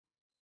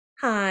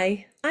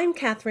Hi, I'm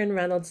Catherine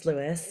Reynolds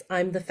Lewis.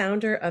 I'm the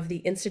founder of the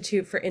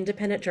Institute for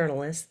Independent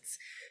Journalists,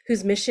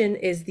 whose mission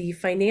is the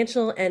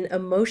financial and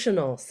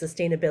emotional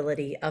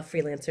sustainability of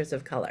freelancers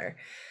of color.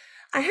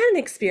 I had an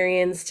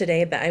experience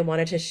today that I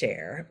wanted to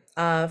share.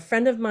 A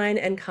friend of mine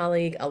and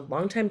colleague, a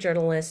longtime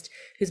journalist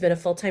who's been a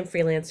full-time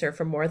freelancer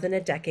for more than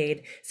a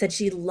decade, said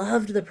she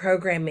loved the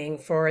programming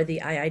for the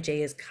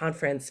IIJ's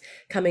conference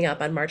coming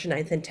up on March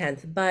 9th and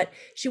 10th, but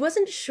she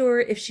wasn't sure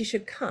if she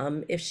should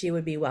come, if she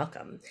would be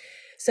welcome.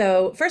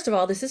 So, first of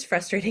all, this is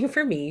frustrating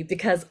for me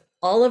because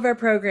all of our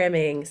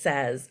programming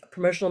says,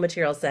 promotional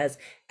material says,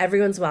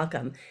 everyone's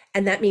welcome.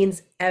 And that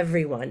means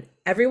everyone.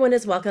 Everyone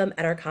is welcome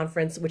at our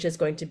conference, which is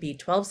going to be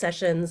 12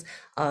 sessions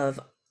of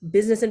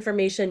business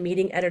information,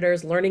 meeting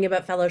editors, learning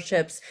about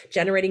fellowships,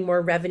 generating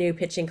more revenue,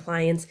 pitching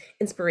clients,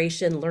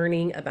 inspiration,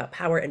 learning about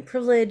power and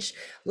privilege,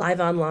 live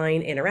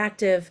online,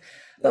 interactive.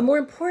 But more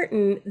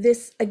important,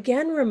 this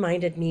again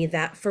reminded me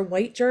that for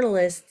white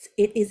journalists,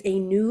 it is a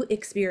new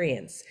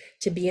experience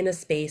to be in a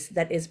space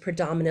that is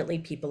predominantly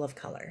people of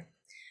color.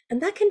 And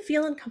that can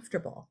feel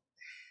uncomfortable.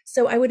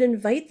 So I would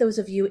invite those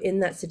of you in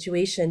that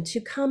situation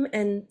to come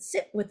and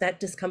sit with that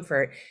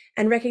discomfort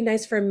and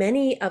recognize for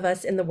many of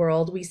us in the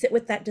world, we sit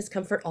with that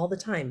discomfort all the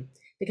time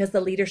because the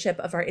leadership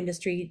of our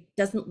industry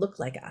doesn't look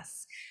like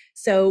us.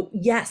 So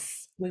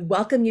yes, we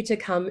welcome you to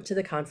come to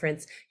the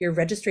conference. Your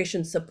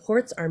registration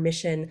supports our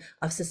mission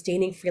of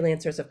sustaining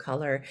freelancers of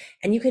color.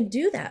 And you can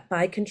do that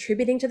by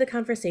contributing to the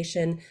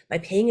conversation, by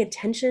paying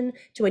attention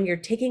to when you're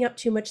taking up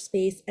too much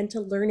space, and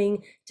to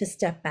learning to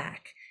step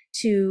back,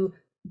 to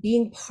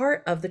being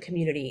part of the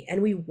community.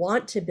 And we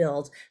want to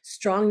build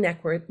strong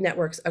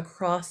networks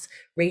across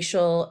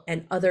racial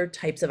and other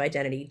types of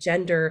identity,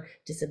 gender,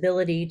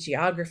 disability,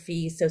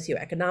 geography,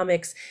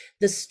 socioeconomics.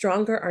 The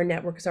stronger our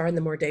networks are and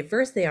the more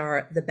diverse they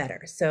are, the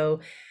better. So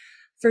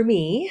for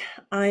me,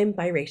 I'm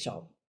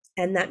biracial.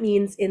 And that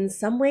means in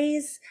some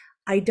ways,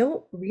 I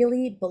don't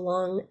really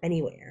belong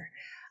anywhere.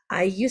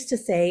 I used to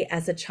say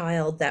as a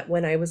child that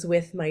when I was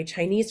with my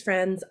Chinese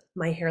friends,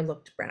 my hair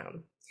looked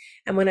brown.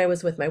 And when I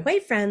was with my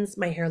white friends,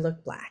 my hair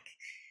looked black.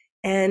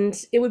 And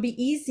it would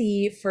be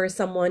easy for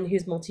someone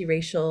who's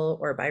multiracial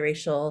or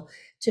biracial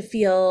to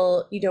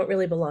feel you don't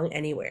really belong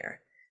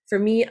anywhere. For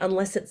me,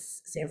 unless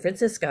it's San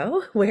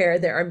Francisco, where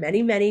there are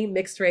many, many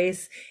mixed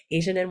race,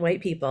 Asian and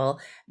white people,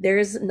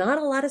 there's not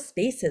a lot of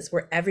spaces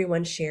where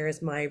everyone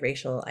shares my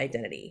racial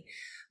identity.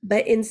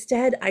 But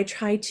instead, I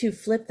try to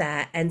flip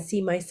that and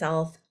see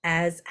myself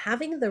as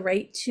having the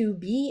right to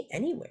be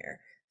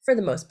anywhere for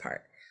the most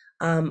part.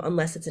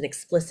 Unless it's an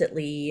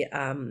explicitly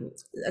a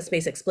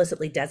space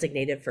explicitly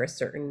designated for a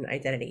certain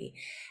identity.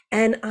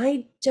 And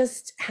I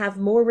just have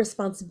more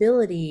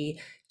responsibility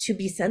to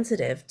be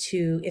sensitive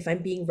to, if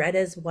I'm being read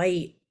as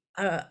white,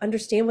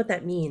 understand what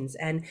that means,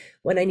 and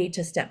when I need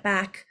to step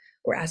back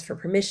or ask for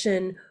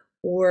permission,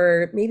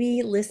 or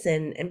maybe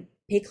listen and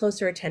pay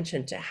closer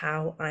attention to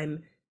how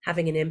I'm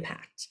having an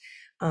impact,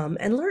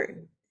 and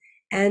learn.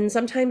 And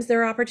sometimes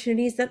there are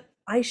opportunities that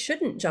I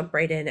shouldn't jump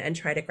right in and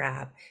try to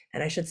grab,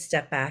 and I should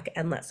step back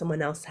and let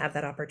someone else have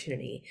that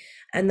opportunity.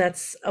 And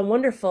that's a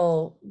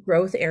wonderful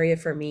growth area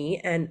for me.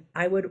 And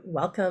I would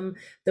welcome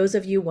those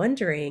of you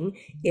wondering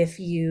if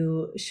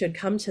you should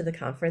come to the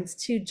conference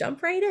to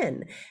jump right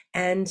in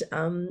and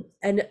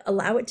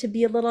allow it to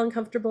be a little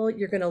uncomfortable.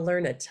 You're going to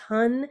learn a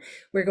ton.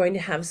 We're going to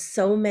have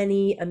so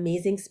many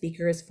amazing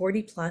speakers,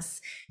 40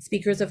 plus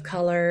speakers of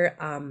color,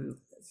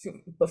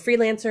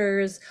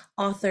 freelancers,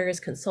 authors,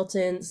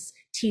 consultants,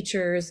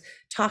 teachers,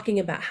 talking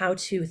about how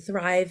to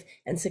thrive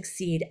and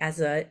succeed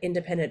as an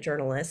independent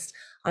journalist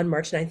on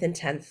March 9th and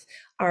 10th.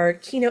 Our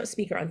keynote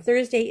speaker on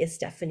Thursday is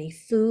Stephanie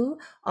Fu,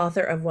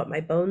 author of What My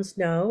Bones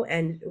Know,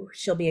 and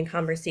she'll be in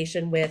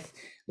conversation with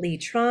Lee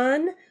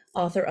Tron,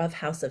 author of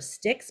House of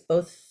Sticks,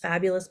 both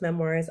fabulous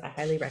memoirs I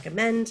highly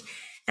recommend.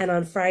 And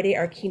on Friday,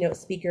 our keynote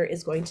speaker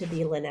is going to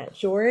be Lynette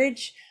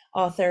George,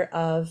 author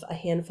of A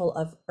Handful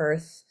of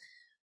Earth,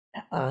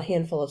 A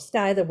Handful of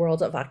Sky, The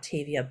World of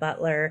Octavia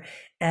Butler.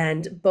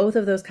 And both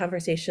of those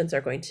conversations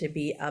are going to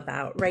be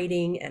about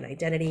writing and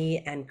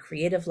identity and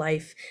creative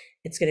life.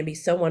 It's going to be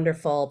so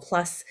wonderful.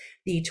 Plus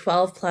the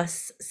 12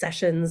 plus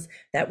sessions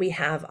that we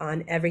have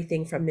on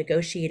everything from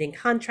negotiating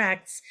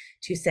contracts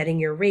to setting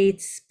your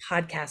rates,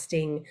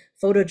 podcasting,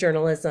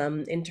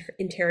 photojournalism,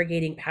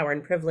 interrogating power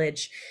and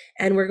privilege.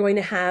 And we're going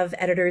to have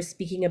editors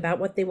speaking about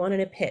what they want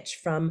in a pitch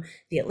from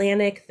The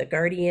Atlantic, The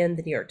Guardian,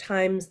 The New York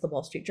Times, The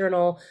Wall Street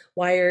Journal,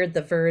 Wired,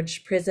 The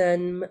Verge,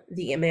 Prism,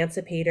 The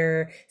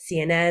Emancipator,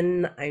 CNN.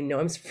 I know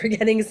I'm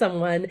forgetting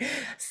someone.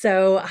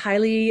 So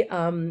highly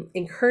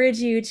encourage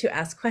you to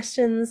ask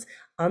questions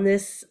on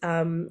this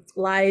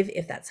live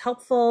if that's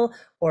helpful,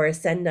 or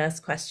send us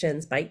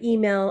questions by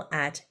email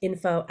at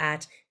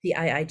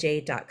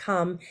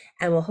info@theiij.com,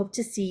 and we'll hope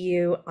to see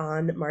you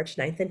on March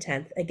 9th and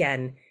 10th.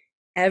 Again,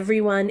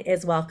 everyone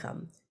is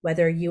welcome,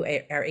 whether you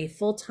are a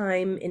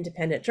full-time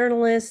independent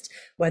journalist,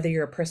 whether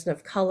you're a person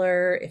of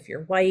color, if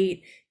you're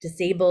white,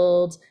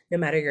 disabled, no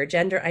matter your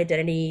gender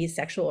identity,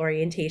 sexual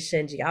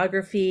orientation,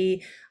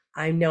 geography.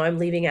 I know I'm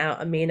leaving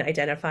out a main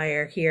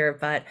identifier here,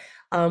 but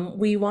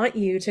we want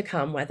you to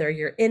come whether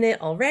you're in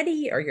it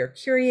already or you're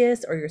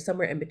curious or you're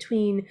somewhere in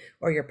between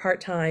or you're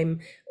part-time.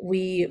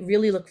 We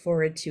really look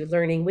forward to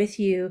learning with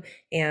you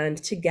and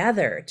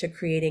together to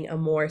creating a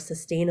more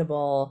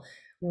sustainable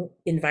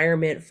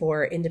environment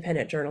for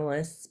independent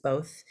journalists,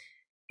 both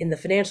in the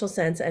financial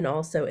sense and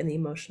also in the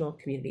emotional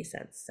community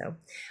sense. So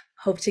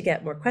hope to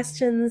get more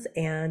questions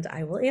and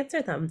I will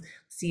answer them.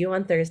 See you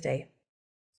on Thursday.